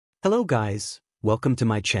Hello guys, welcome to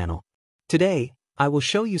my channel. Today, I will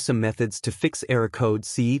show you some methods to fix error code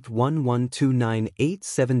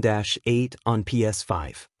CE-112987-8 on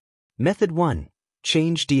PS5. Method 1.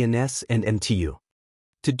 Change DNS and MTU.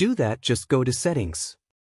 To do that, just go to Settings.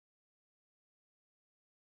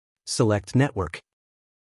 Select Network.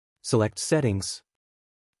 Select Settings.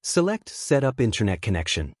 Select Set up Internet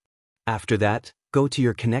Connection. After that, go to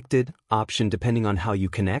your Connected option depending on how you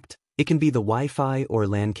connect. It can be the Wi-Fi or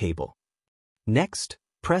LAN cable. Next,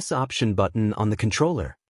 press Option button on the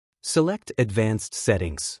controller. Select Advanced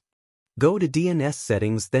Settings. Go to DNS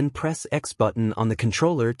Settings, then press X button on the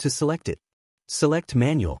controller to select it. Select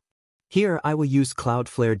Manual. Here I will use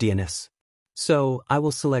Cloudflare DNS. So, I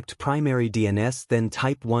will select Primary DNS, then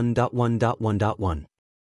type 1.1.1.1.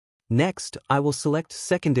 Next, I will select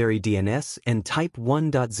Secondary DNS and type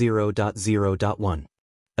 1.0.0.1.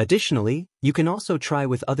 Additionally, you can also try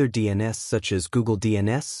with other DNS such as Google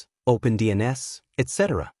DNS, OpenDNS,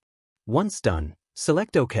 etc. Once done,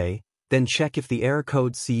 select OK, then check if the error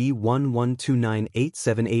code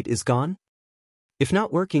CE-112987-8 is gone. If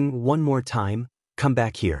not working one more time, come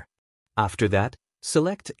back here. After that,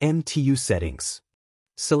 select MTU Settings.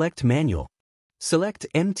 Select Manual. Select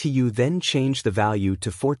MTU, then change the value to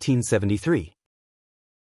 1473.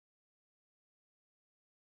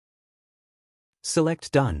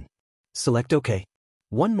 Select Done. Select OK.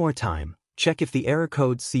 One more time, check if the error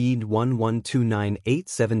code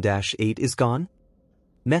CE-112987-8 is gone.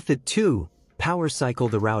 Method 2. Power cycle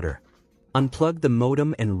the router. Unplug the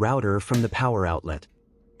modem and router from the power outlet.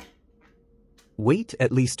 Wait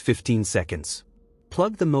at least 15 seconds.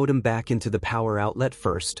 Plug the modem back into the power outlet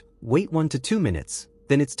first, wait 1 to 2 minutes,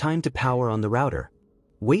 then it's time to power on the router.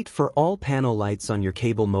 Wait for all panel lights on your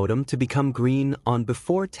cable modem to become green on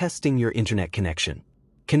before testing your internet connection.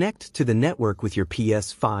 Connect to the network with your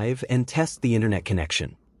PS5 and test the internet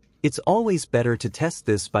connection. It's always better to test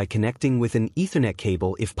this by connecting with an Ethernet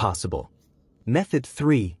cable if possible. Method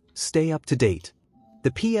 3. Stay up to date.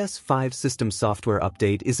 The PS5 system software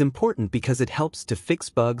update is important because it helps to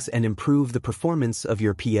fix bugs and improve the performance of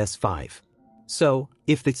your PS5. So,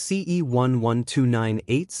 if the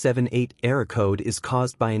CE-112987-8 error code is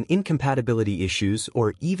caused by an incompatibility issues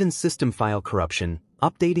or even system file corruption,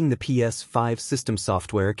 updating the PS5 system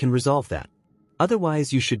software can resolve that.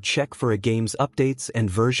 Otherwise, you should check for a game's updates and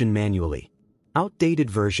version manually. Outdated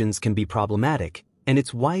versions can be problematic, and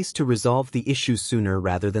it's wise to resolve the issue sooner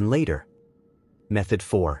rather than later. Method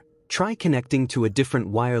 4. Try connecting to a different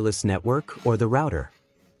wireless network or the router.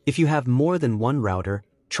 If you have more than one router,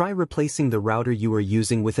 try replacing the router you are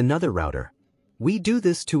using with another router. We do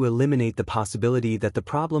this to eliminate the possibility that the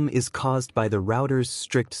problem is caused by the router's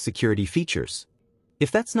strict security features. If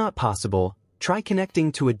that's not possible, try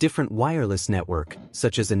connecting to a different wireless network,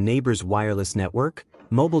 such as a neighbor's wireless network,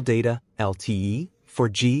 mobile data, LTE,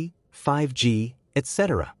 4G, 5G,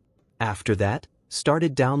 etc. After that,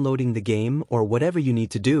 started downloading the game or whatever you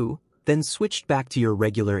need to do, then switched back to your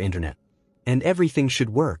regular internet. And everything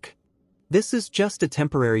should work. This is just a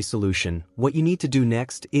temporary solution. What you need to do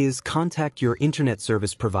next is contact your internet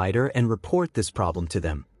service provider and report this problem to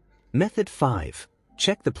them. Method 5.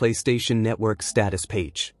 Check the PlayStation Network status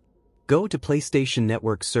page. Go to PlayStation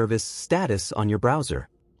Network Service Status on your browser.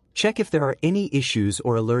 Check if there are any issues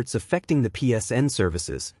or alerts affecting the PSN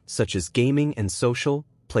services, such as gaming and social,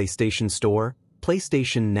 PlayStation Store,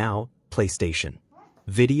 PlayStation Now, PlayStation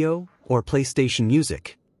Video, or PlayStation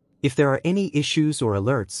Music. If there are any issues or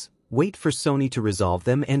alerts, wait for Sony to resolve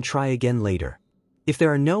them and try again later. If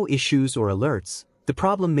there are no issues or alerts, the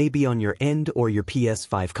problem may be on your end or your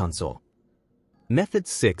PS5 console. Method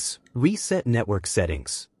 6. Reset network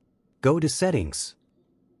settings. Go to Settings.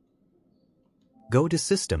 Go to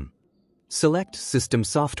System. Select System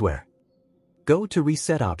Software. Go to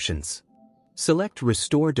Reset Options. Select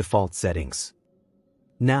Restore Default Settings.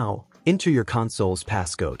 Now, enter your console's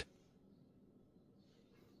passcode.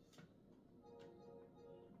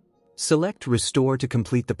 Select Restore to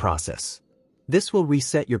complete the process. This will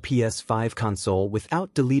reset your PS5 console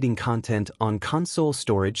without deleting content on console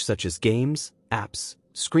storage such as games, apps,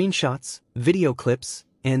 screenshots, video clips,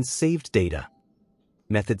 and saved data.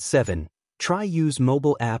 Method 7. Try use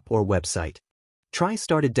mobile app or website. Try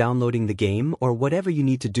started downloading the game or whatever you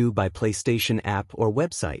need to do by PlayStation app or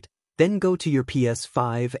website, then go to your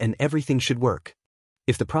PS5 and everything should work.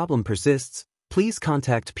 If the problem persists, please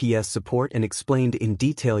contact PS support and explain in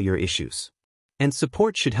detail your issues. And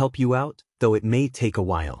support should help you out, though it may take a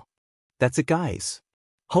while. That's it guys.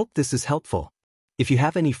 Hope this is helpful. If you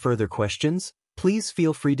have any further questions, please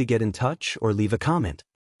feel free to get in touch or leave a comment.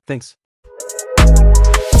 Thanks.